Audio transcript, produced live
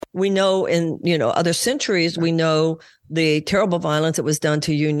We know in, other centuries, we know the terrible violence that was done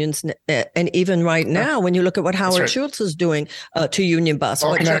to unions. And even right now, when you look at what Howard Schultz is doing to union bust,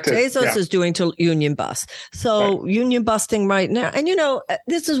 what Jeff Bezos is doing to union bust. So union busting right now. And,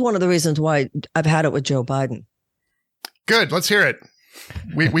 this is one of the reasons why I've had it with Joe Biden. Good. Let's hear it.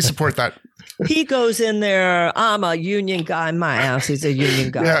 We support that. He goes in there, I'm a union guy. My ass, he's a union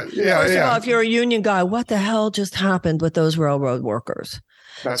guy. First of all, if you're a union guy, what the hell just happened with those railroad workers?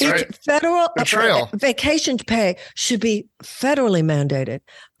 That's right. Federal vacation pay should be federally mandated.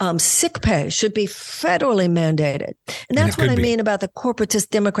 Sick pay should be federally mandated. And that's what I mean about the corporatist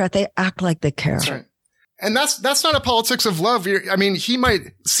Democrat. They act like they care. That's right. And that's not a politics of love. I mean, he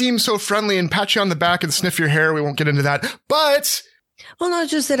might seem so friendly and pat you on the back and sniff your hair. We won't get into that. But... Well, not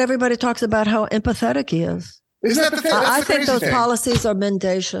just that everybody talks about how empathetic he is. Isn't that the thing? I think those policies are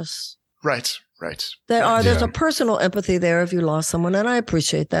mendacious. Right. They are. There's a personal empathy there if you lost someone, and I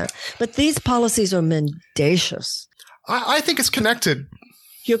appreciate that. But these policies are mendacious. I think it's connected.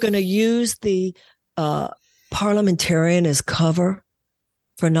 You're going to use the parliamentarian as cover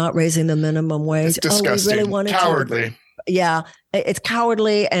for not raising the minimum wage. It's disgusting. We really wanted cowardly. It's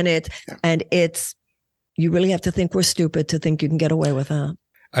cowardly, and it's. You really have to think we're stupid to think you can get away with that.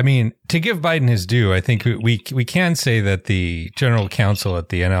 I mean, to give Biden his due, I think we can say that the general counsel at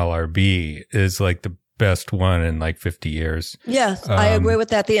the NLRB is like the best one in like 50 years. Yes, I agree with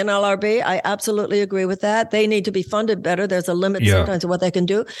that. The NLRB, I absolutely agree with that. They need to be funded better. There's a limit sometimes to what they can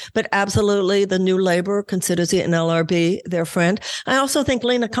do. But absolutely, the New Labor considers the NLRB their friend. I also think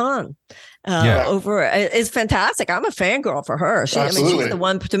Lena Khan is fantastic. I'm a fangirl for her. She's the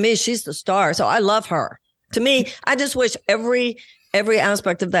one, to me, she's the star. So I love her. To me, I just wish every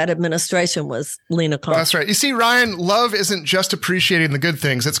aspect of that administration was Lena Khan. That's right. You see, Ryan, love isn't just appreciating the good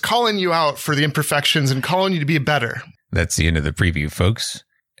things. It's calling you out for the imperfections and calling you to be better. That's the end of the preview, folks.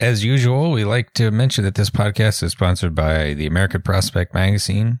 As usual, we like to mention that this podcast is sponsored by the American Prospect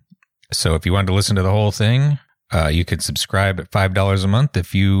Magazine. So if you want to listen to the whole thing, you can subscribe at $5 a month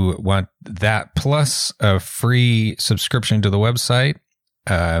if you want that, plus a free subscription to the website.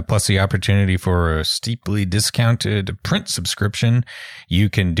 Plus the opportunity for a steeply discounted print subscription.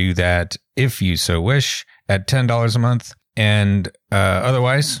 You can do that if you so wish at $10 a month. And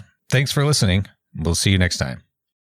otherwise, thanks for listening. We'll see you next time.